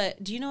apps,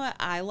 but do you know what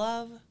I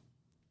love?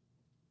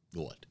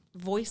 What?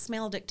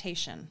 Voicemail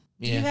dictation.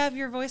 Do Yeah. you have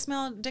your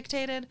voicemail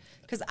dictated?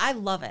 Because I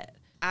love it.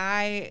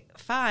 I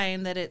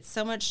find that it's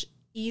so much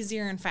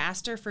easier and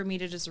faster for me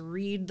to just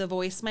read the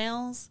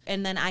voicemails,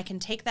 and then I can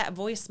take that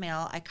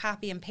voicemail, I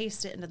copy and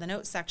paste it into the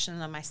notes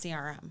section of my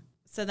CRM.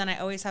 So then I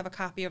always have a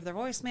copy of their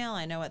voicemail.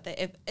 I know what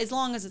as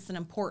long as it's an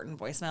important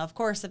voicemail. Of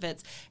course, if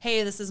it's,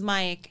 hey, this is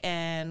Mike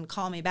and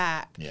call me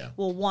back. Yeah.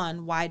 Well,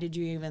 one, why did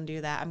you even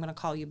do that? I'm going to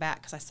call you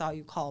back because I saw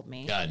you called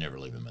me. I never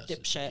leave a message.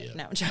 Dipshit. Yeah.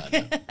 No, I'm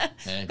joking.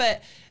 Hey.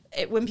 But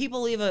when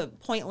people leave a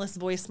pointless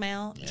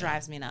voicemail, it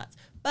drives me nuts.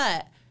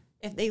 But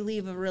if they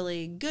leave a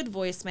really good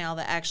voicemail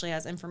that actually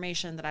has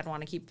information that I'd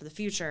want to keep for the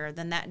future,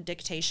 then that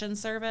dictation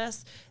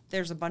service,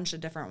 there's a bunch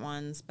of different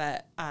ones,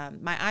 but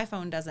my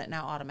iPhone does it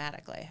now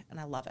automatically, and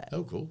I love it.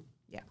 Oh, cool.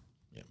 Yeah.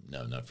 Yeah.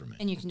 No, not for me.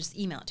 And you can just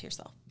email it to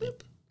yourself.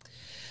 Yep.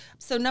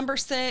 So number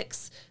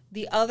 6,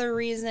 the other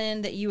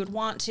reason that you would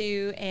want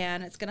to,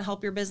 and it's going to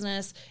help your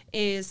business,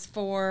 is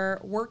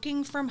for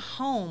working from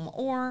home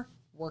or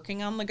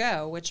working on the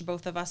go, which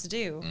both of us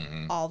do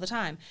all the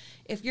time.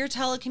 If you're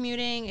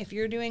telecommuting, if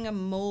you're doing a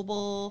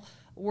mobile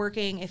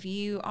working, if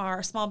you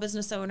are a small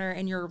business owner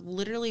and you're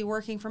literally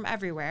working from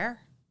everywhere,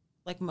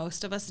 like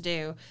most of us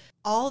do,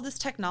 all of this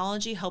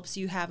technology helps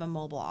you have a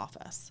mobile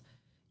office.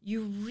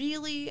 You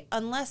really,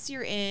 unless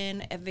you're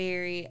in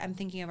I'm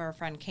thinking of our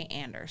friend Kate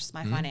Anders,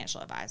 my financial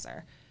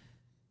advisor.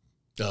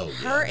 Oh,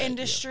 Her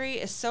industry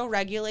is so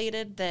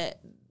regulated that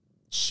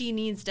she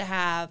needs to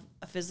have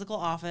a physical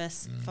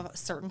office.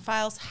 Certain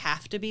files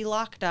have to be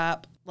locked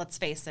up. Let's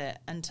face it,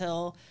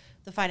 until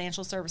the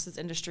financial services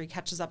industry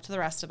catches up to the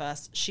rest of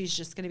us, she's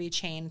just going to be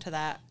chained to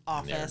that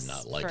office. They're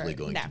not likely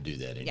going to do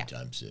that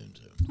anytime soon.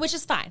 So. Which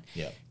is fine.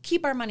 Yeah.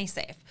 Keep our money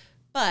safe.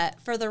 But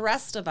for the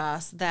rest of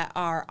us that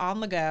are on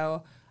the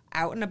go,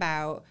 out and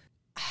about,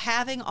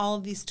 having all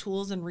of these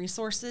tools and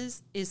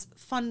resources is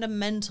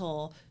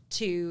fundamental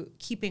to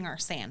keeping our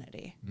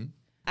sanity.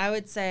 I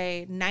would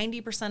say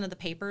 90% of the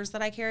papers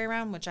that I carry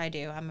around, which I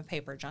do, I'm a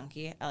paper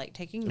junkie. I like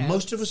taking notes.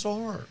 Most of us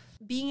are.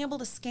 Being able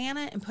to scan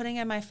it and putting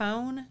it in my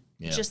phone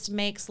just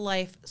makes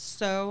life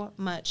so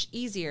much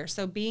easier.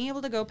 So being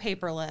able to go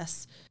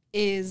paperless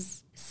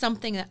is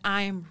something that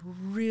I'm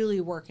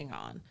really working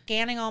on.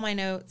 Scanning all my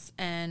notes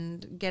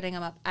and getting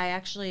them up. I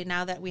actually,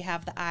 now that we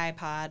have the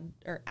iPod,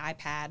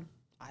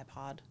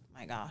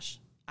 my gosh,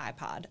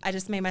 iPod. I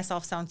just made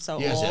myself sound so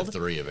old. You guys have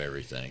 3 of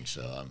everything,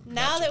 so I'm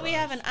now not that we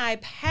surprised. have an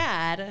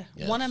iPad,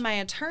 Yes. one of my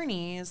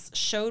attorneys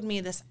showed me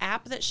this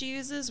app that she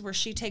uses where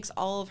she takes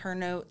all of her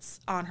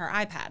notes on her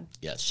iPad.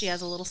 Yes. She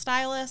has a little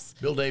stylus.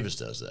 Bill Davis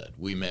does that.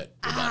 We met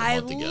about I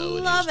a month ago. And he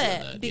was love doing it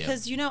that.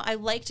 because, I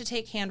like to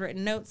take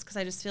handwritten notes because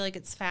I just feel like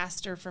it's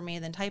faster for me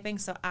than typing.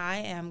 So I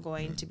am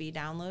going to be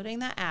downloading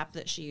that app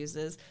that she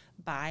uses,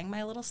 buying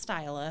my little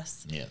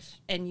stylus. Yes.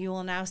 And you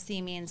will now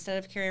see me, instead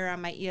of carrying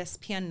around my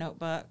ESPN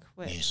notebook,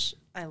 which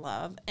I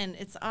love, and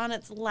it's on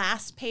its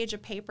last page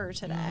of paper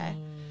today.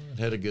 It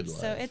had a good life.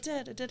 So it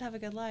did have a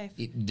good life.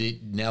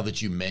 Now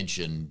that you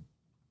mentioned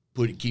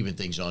keeping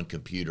things on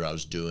computer,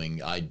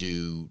 I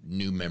do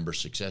new member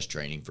success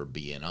training for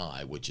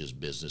BNI, which is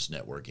Business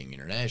Networking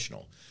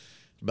International.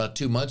 About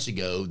 2 months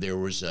ago, there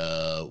was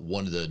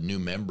one of the new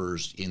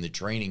members in the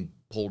training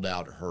pulled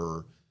out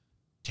her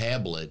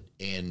tablet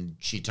and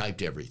she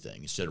typed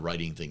everything instead of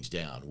writing things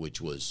down, which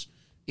was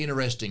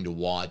interesting to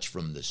watch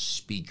from the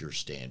speaker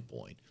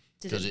standpoint.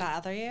 Did it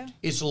bother you?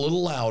 It's a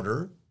little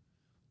louder.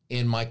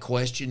 And my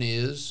question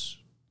is,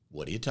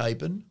 what are you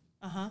typing?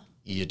 Uh-huh. Are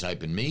you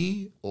typing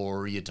me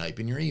or are you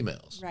typing your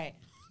emails? Right.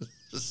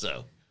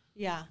 So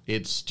Yeah.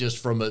 it's just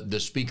from the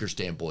speaker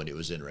standpoint, it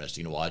was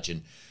interesting to watch.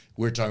 And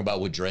we were talking about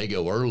with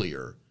Drago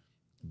earlier,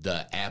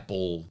 the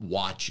Apple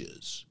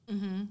Watches.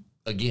 Mm-hmm.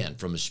 Again,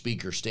 from a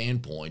speaker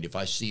standpoint, if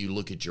I see you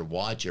look at your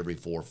watch every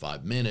 4 or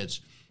 5 minutes,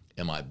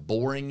 am I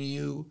boring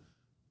you?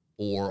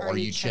 Or are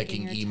you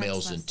checking your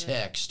emails text and message?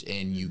 text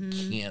and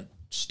you can't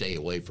stay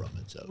away from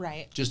it? So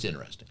Right. just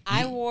interesting.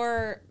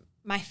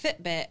 My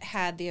Fitbit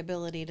had the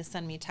ability to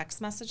send me text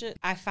messages.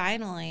 I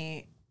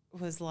finally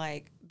was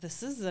like,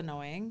 this is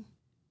annoying.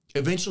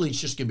 Eventually,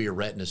 it's just going to be a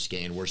retina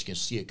scan where it's going to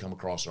see it come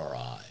across our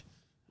eye.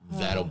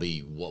 That'll be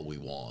what we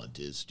want.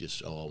 Is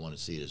just, I want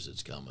to see it as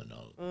it's coming.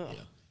 Yeah.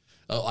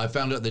 Oh, I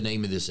found out the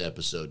name of this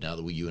episode now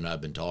that you and I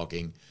have been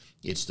talking.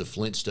 It's the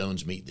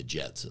Flintstones meet the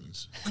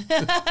Jetsons.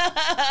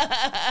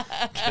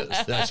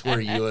 'Cause that's where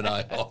you and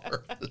I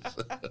are.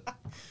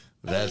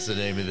 That's the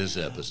name of this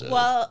episode.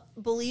 Well,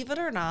 believe it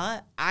or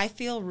not, I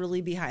feel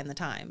really behind the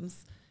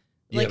times.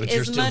 yeah, but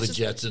you're as still much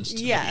the as- Jetsons. to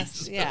me.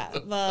 Yes, yeah.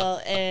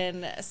 Well,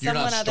 and You're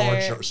someone not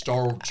other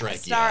Star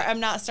Trek yet.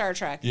 I'm not Star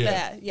Trek.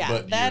 Yeah, Yeah,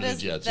 but that you're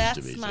is the Jetsons to that's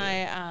be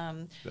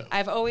my. So.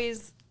 I've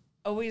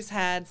always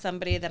had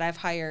somebody that I've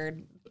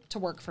hired to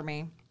work for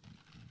me.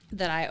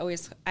 That I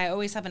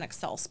always have an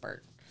Excel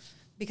spurt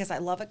because I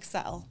love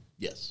Excel,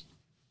 Yes.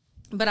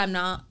 but I'm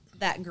not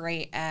that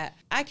great at.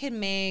 I can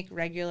make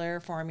regular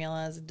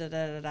formulas,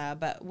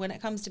 but when it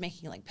comes to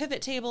making like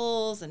pivot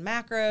tables and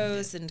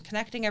macros and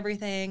connecting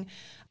everything,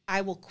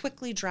 I will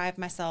quickly drive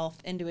myself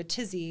into a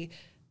tizzy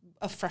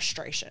of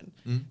frustration.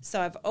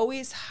 So I've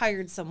always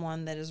hired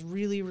someone that is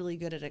really, really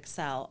good at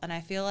Excel. And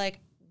I feel like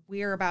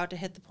we're about to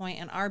hit the point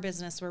in our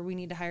business where we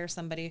need to hire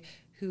somebody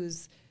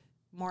who's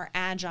more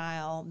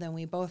agile than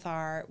we both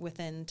are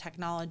within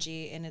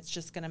technology. And it's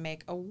just going to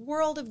make a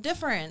world of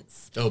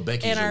difference. Oh,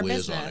 Becky's in a our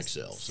whiz on business.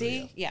 Excel. So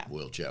See? Yeah.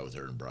 We'll chat with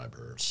her and bribe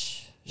her with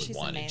She's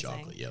wine amazing. and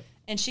chocolate. Yep.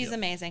 And she's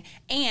amazing.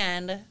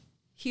 And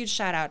huge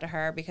shout out to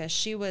her because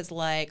she was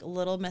like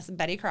little Miss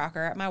Betty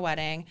Crocker at my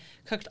wedding,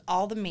 cooked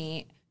all the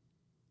meat.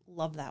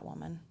 Love that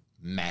woman.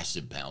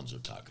 Massive pounds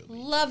of taco meat.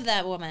 Love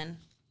that woman.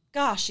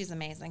 Gosh, she's an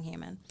amazing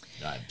human.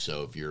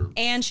 So if you're,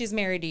 And she's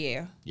married to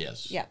you.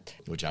 yes. Yeah.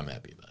 Which I'm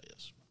happy about,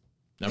 yes.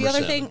 The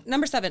other thing,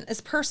 number 7, is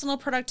personal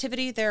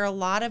productivity. There are a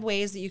lot of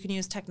ways that you can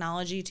use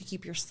technology to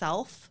keep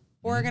yourself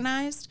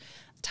organized.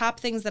 Top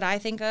things that I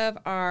think of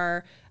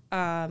are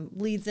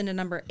leads into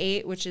number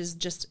 8, which is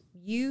just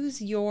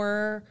use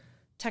your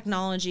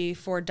technology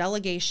for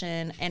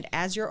delegation and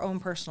as your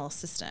own personal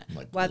assistant.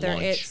 Like Whether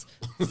lunch.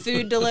 it's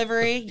food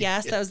delivery,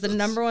 yes, that was the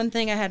number one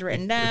thing I had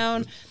written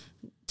down.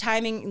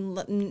 Timing,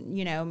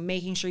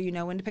 making sure you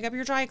know when to pick up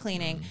your dry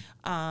cleaning,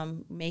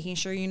 making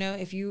sure you know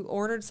if you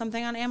ordered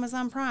something on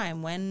Amazon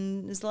Prime,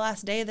 when is the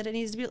last day that it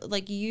needs to be.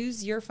 Like,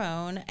 use your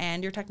phone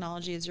and your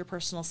technology as your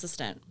personal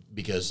assistant.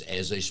 Because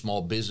as a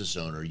small business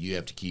owner, you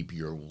have to keep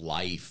your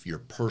life, your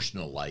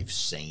personal life,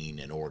 sane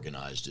and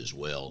organized as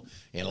well.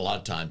 And a lot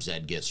of times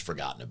that gets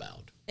forgotten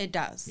about. It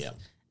does. Yeah.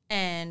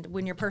 And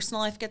when your personal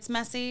life gets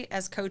messy,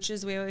 as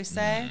coaches, we always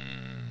say,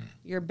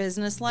 your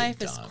business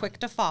life is time. quick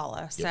to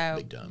follow. So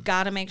big time.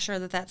 got to make sure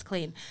that that's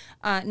clean.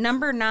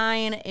 Number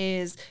 9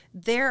 is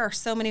there are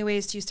so many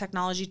ways to use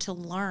technology to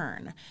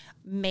learn.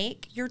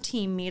 Make your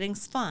team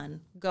meetings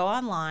fun. Go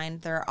online.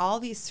 There are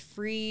all these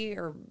free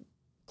or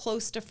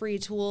close to free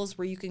tools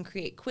where you can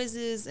create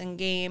quizzes and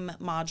game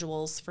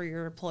modules for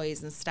your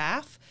employees and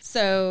staff.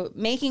 So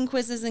making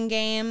quizzes and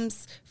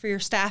games for your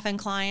staff and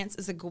clients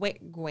is a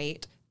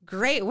great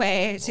great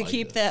way to like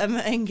keep them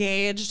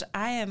engaged.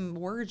 I am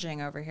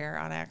wording over here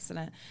on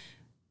accident.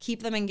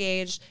 Keep them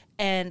engaged.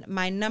 And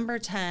my number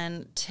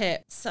 10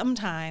 tip,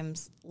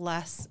 sometimes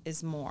less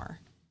is more.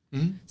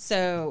 Mm-hmm.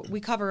 So we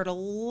covered a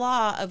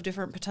lot of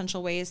different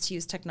potential ways to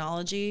use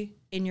technology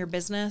in your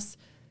business.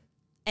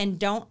 And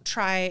don't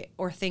try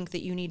or think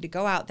that you need to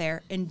go out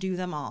there and do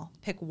them all.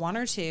 Pick one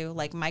or two,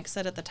 like Mike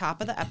said at the top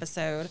of the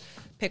episode.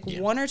 Pick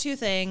one or two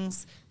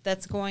things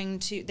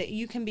that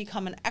you can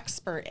become an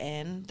expert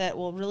in that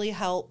will really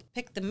help.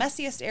 Pick the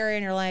messiest area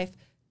in your life.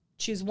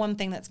 Choose one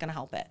thing that's going to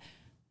help it.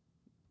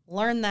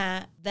 Learn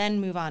that,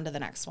 then move on to the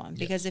next one.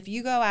 Because if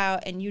you go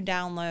out and you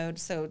download,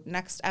 so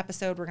next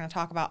episode, we're going to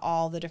talk about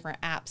all the different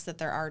apps that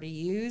there are to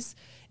use.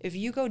 If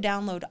you go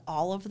download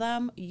all of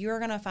them, you're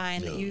going to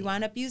find that you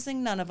wind up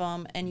using none of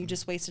them and you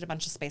just wasted a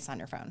bunch of space on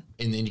your phone.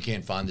 And then you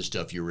can't find the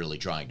stuff you're really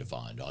trying to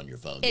find on your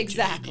phone.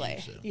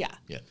 Exactly. Yeah.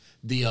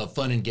 The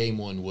fun and game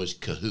one was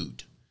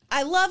Kahoot.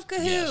 I love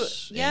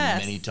Kahoot.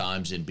 Yes. And many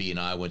times in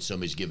B&I, when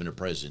somebody's giving a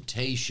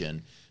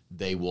presentation,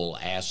 they will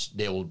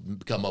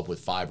come up with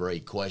 5 or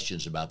 8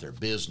 questions about their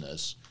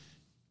business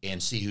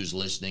and see who's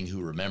listening,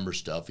 who remembers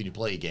stuff. And you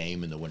play a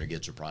game and the winner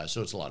gets a prize.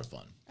 So it's a lot of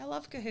fun. I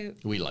love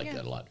Kahoot. We like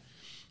that a lot.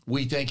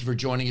 We thank you for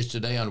joining us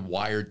today on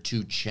Wired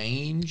to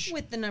Change.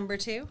 With the number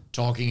 2.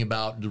 Talking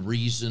about the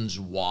reasons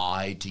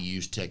why to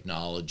use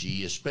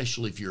technology,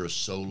 especially if you're a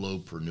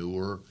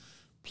solopreneur.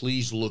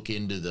 Please look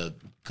into the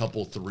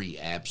 3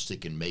 apps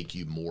that can make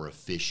you more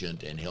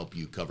efficient and help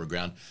you cover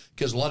ground.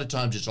 Because a lot of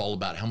times it's all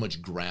about how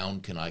much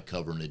ground can I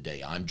cover in a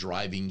day. I'm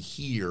driving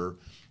here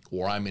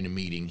or I'm in a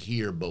meeting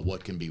here, but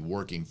what can be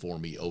working for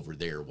me over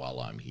there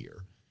while I'm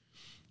here?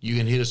 You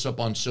can hit us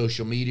up on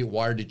social media,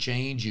 Wired to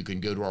Change. You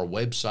can go to our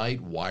website,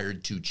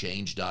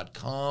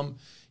 wiredtochange.com.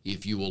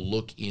 If you will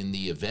look in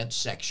the event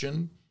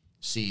section,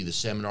 see the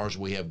seminars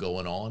we have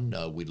going on.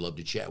 We'd love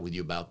to chat with you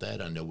about that.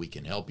 I know we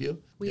can help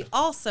you. We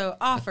also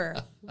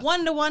offer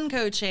one-to-one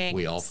coaching.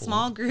 We awful.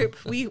 Small group.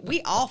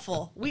 We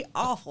awful. We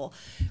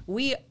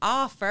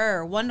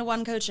offer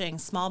one-to-one coaching,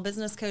 small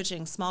business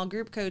coaching, small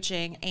group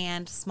coaching,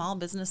 and small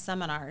business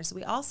seminars.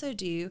 We also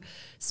do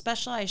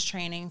specialized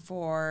training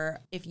for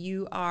if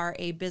you are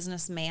a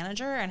business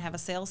manager and have a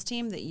sales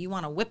team that you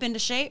want to whip into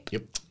shape.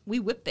 Yep. We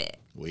whip it.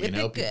 We can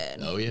help you.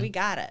 Oh, yeah. We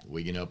got it.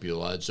 We can help you a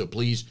lot. So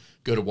please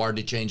go to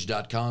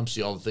wiredtochange.com,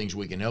 see all the things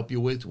we can help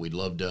you with. We'd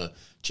love to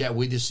chat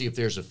with you, see if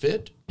there's a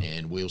fit,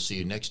 and we'll see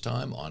you next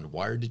time on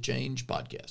Wired to Change podcast.